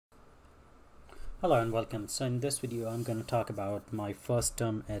Hello and welcome. So in this video I'm going to talk about my first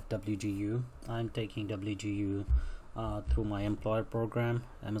term at WGU. I'm taking WGU through my employer program,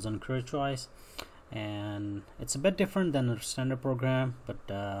 Amazon Career Choice, and it's a bit different than a standard program, but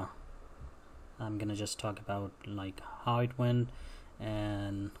I'm gonna just talk about like how it went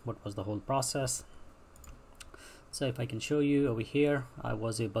and what was the whole process. So if I can show you over here, I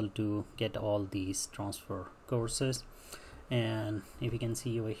was able to get all these transfer courses, and if you can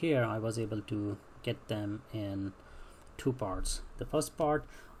see over here, I was able to get them in two parts. The first part,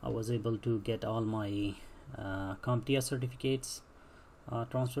 I was able to get all my CompTIA certificates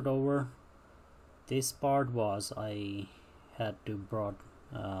transferred over. This part was I had to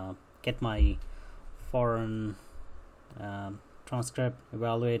get my foreign transcript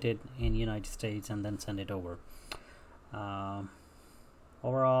evaluated in United States and then send it over.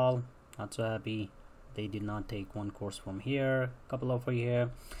 Overall, not so happy. They did not take one course from here, a couple over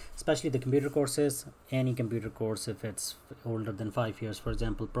here, especially the computer courses. Any computer course, if it's older than 5 years, for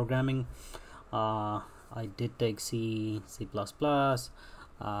example, programming. I did take C, C++,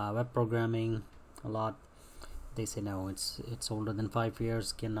 web programming a lot. They say no, it's older than 5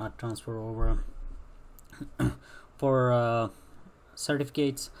 years, cannot transfer over. For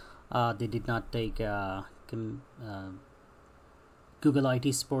certificates, they did not take Google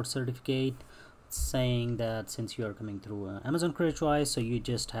IT support certificate, saying that since you are coming through Amazon Career Choice, so you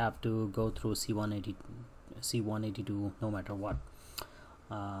just have to go through C182 no matter what.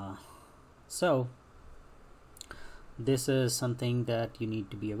 So this is something that you need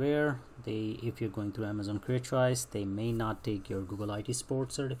to be aware. If you're going through Amazon Career Choice, they may not take your Google IT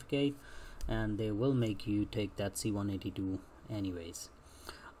support certificate, and they will make you take that C182 anyways.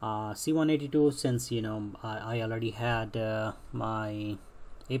 C182, since you know I already had my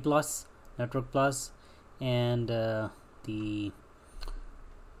A+, Network Plus, and the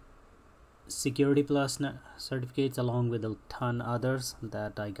Security Plus certificates, along with a ton others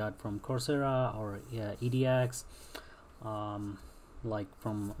that I got from Coursera or EDX, like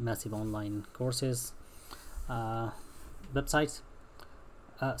from massive online courses websites.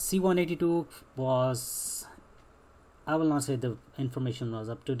 C182 was, I will not say the information was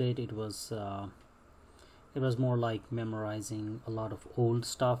up to date. It was more like memorizing a lot of old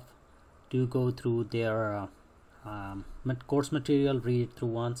stuff. Do go through their course material, read it through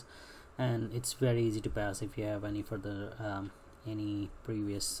once, and it's very easy to pass if you have any further any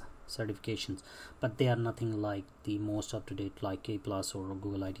previous certifications, but they are nothing like the most up-to-date like A+ or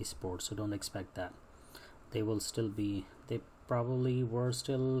Google IT support, so don't expect that. They will still be, they probably were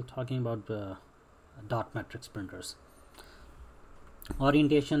still talking about dot matrix printers.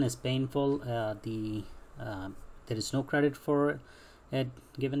 Orientation is painful. There is no credit for it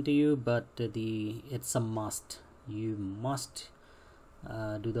given to you, but it's a must. You must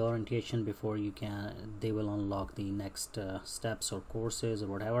do the orientation before they will unlock the next steps or courses or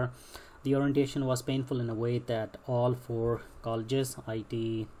whatever. The orientation was painful in a way that all four colleges,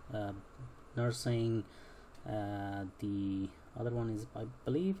 IT, nursing, the other one is, I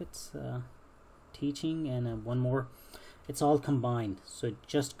believe it's teaching, and one more, it's all combined. So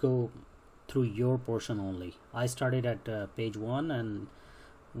just go through your portion only. I started at page 1, and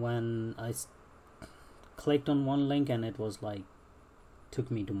when I clicked on one link, and it was like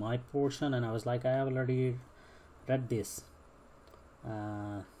took me to my portion, and I was like, I have already read this.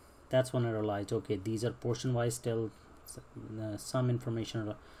 That's when I realized, okay, these are portion wise. Still some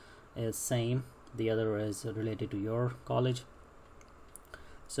information is same, the other is related to your college.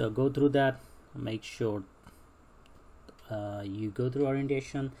 So go through that, make sure you go through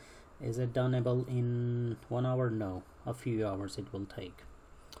orientation. Is it doneable in 1 hour? No, a few hours it will take.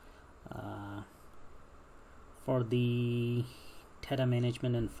 For the data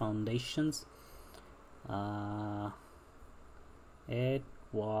management and foundations, I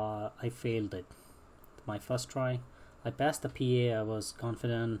failed it my first try. I passed the PA. I was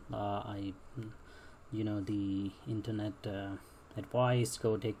confident. The internet advice,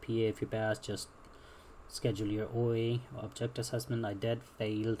 go take PA. If you pass, just schedule your OA, object assessment. I did,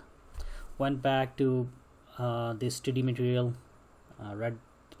 failed. Went back to the study material, read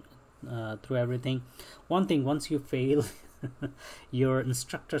through everything. One thing, once you fail, your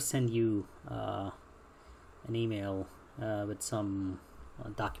instructor send you an email with some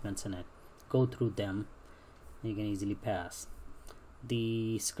documents in it. Go through them, you can easily pass.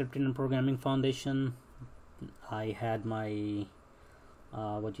 The scripting and programming foundation, I had my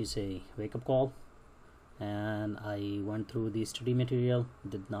wake-up call, and I went through the study material.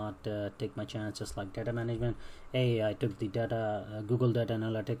 Did not take my chance, just like data management. I took the Google Data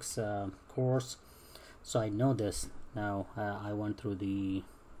Analytics course, so I know this now. I went through the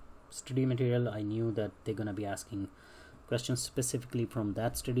study material. I knew that they're gonna be asking questions specifically from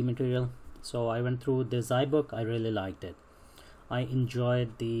that study material, so I went through this iBook. I really liked it. I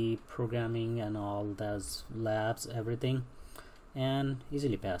enjoyed the programming and all those labs, everything, and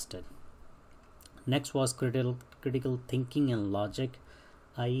easily passed it. Next was critical thinking and logic.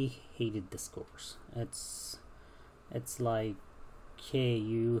 I hated this course. It's like, okay,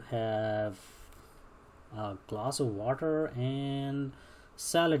 you have a glass of water and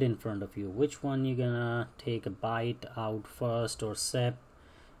salad in front of you. Which one you gonna take a bite out first or sip?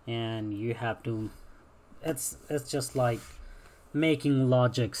 And you have to. It's just like making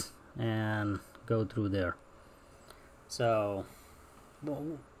logics and go through there. So,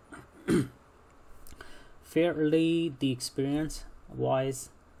 well, fairly the experience wise,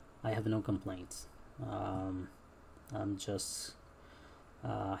 I have no complaints. I'm just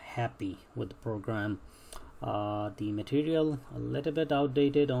happy with the program. The material a little bit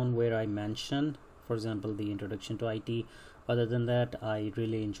outdated on where I mentioned, for example, the introduction to IT. Other than that, I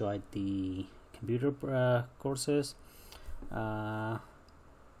really enjoyed the computer courses. The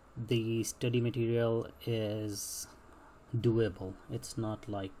study material is doable. It's not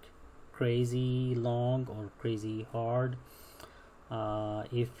like crazy long or crazy hard.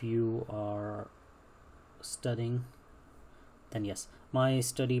 If you are studying, then yes. My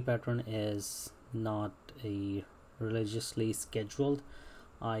study pattern is not a religiously scheduled.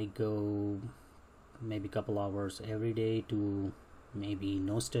 I go maybe a couple hours every day to maybe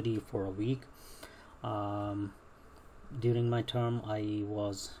no study for a week. During my term, I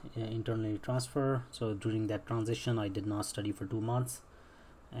was internally transferred, so during that transition I did not study for 2 months,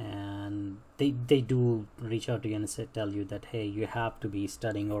 and they do reach out to you and tell you that, hey, you have to be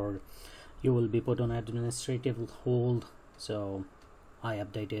studying or you will be put on administrative hold. So I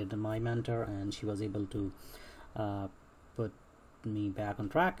updated my mentor and she was able to put me back on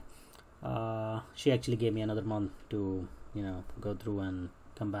track. She actually gave me another month to go through and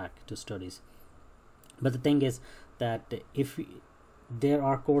come back to studies. But the thing is that if there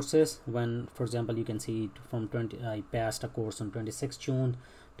are courses when, for example, you can see from I passed a course on 26 June,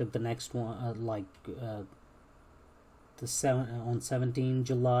 took the next one on 17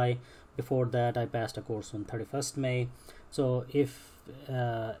 July. Before that, I passed a course on 31st May. So if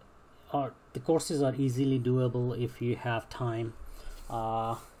the courses are easily doable if you have time,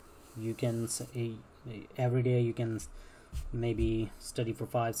 you can say every day you can maybe study for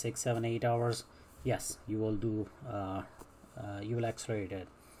 5, 6, 7, 8 hours. Yes, you will do. You will accelerate it.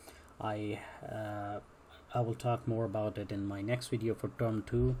 I will talk more about it in my next video for term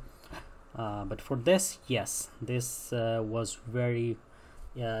 2. But for this, yes, this was very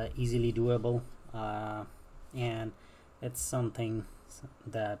easily doable, and it's something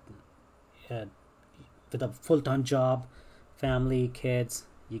that with a full-time job, family, kids,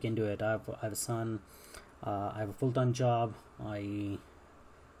 you can do it. I have a son. I have a full-time job. I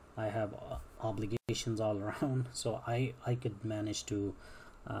have obligations all around, so I could manage to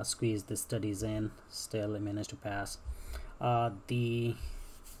squeeze the studies in. Still, I managed to pass.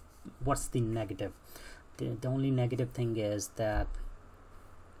 What's the negative? The only negative thing is that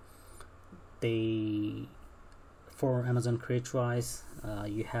for Amazon CareerWise,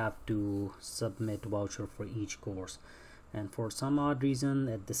 you have to submit voucher for each course, and for some odd reason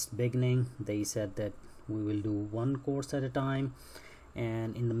at this beginning they said that we will do one course at a time,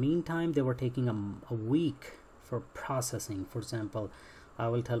 and in the meantime they were taking a week for processing. For example, I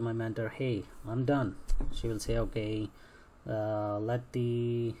will tell my mentor, hey, I'm done. She will say, okay, let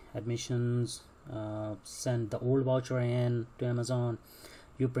the admissions send the old voucher in to Amazon,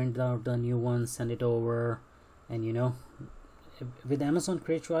 you print out the new one, send it over. And with Amazon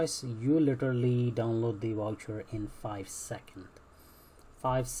CareerWise, you literally download the voucher in 5 seconds.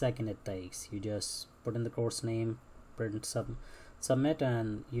 5 seconds it takes. You just put in the course name, print, submit,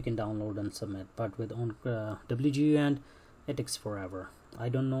 and you can download and submit. But with on WGU end, it takes forever. I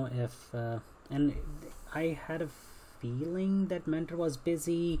don't know if and I had a feeling that mentor was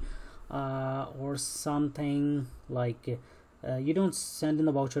busy or something. Like you don't send in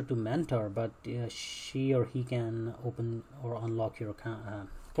the voucher to mentor, but she or he can open or unlock your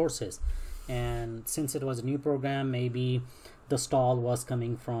courses. And since it was a new program, maybe the stall was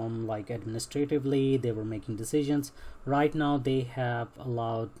coming from like administratively, they were making decisions. Right now they have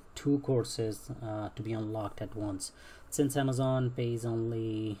allowed 2 courses to be unlocked at once. Since Amazon pays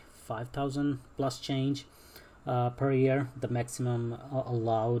only 5,000 plus change per year, the maximum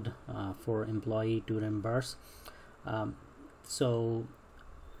allowed for employee to reimburse. So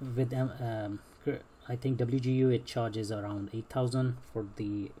with I think WGU, it charges around 8,000 for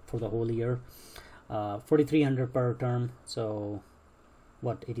the whole year, 4,300 per term. So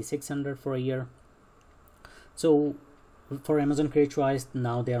what, 8600 for a year. So for Amazon Career Choice,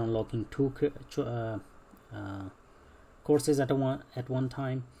 now they are unlocking two courses at one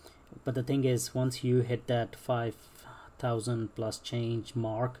time. But the thing is, once you hit that 5,000 plus change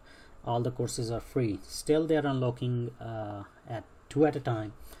mark, all the courses are free. Still they are unlocking at two at a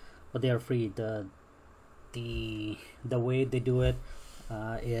time, but they are free. The way they do it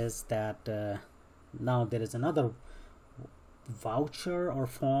is that now there is another voucher or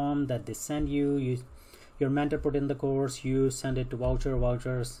form that they send you. Your mentor put in the course, you send it to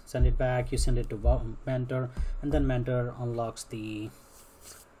vouchers send it back, you send it to mentor, and then mentor unlocks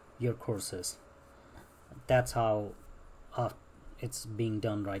your courses. That's how it's being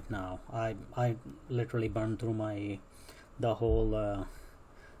done right now. I literally burned through the whole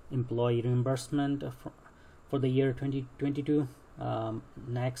employee reimbursement for the year 2022.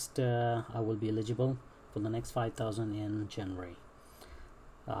 Next I will be eligible for the next 5,000 in January.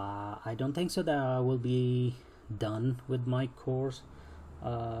 I don't think so that I will be done with my course,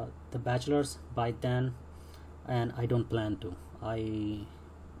 the bachelor's, by then, and I don't plan to. I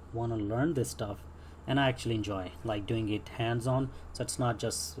want to learn this stuff, and I actually enjoy like doing it hands-on. So it's not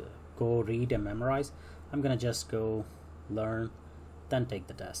just go read and memorize. I'm gonna just go learn, then take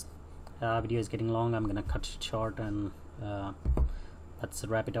the test. Video is getting long. I'm gonna cut it short, and let's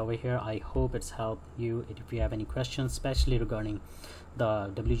wrap it over here. I hope it's helped you. If you have any questions, especially regarding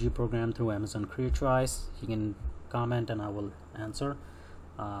the WGU program through Amazon Career Choice, you can comment and I will answer.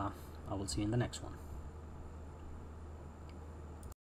 I will see you in the next one.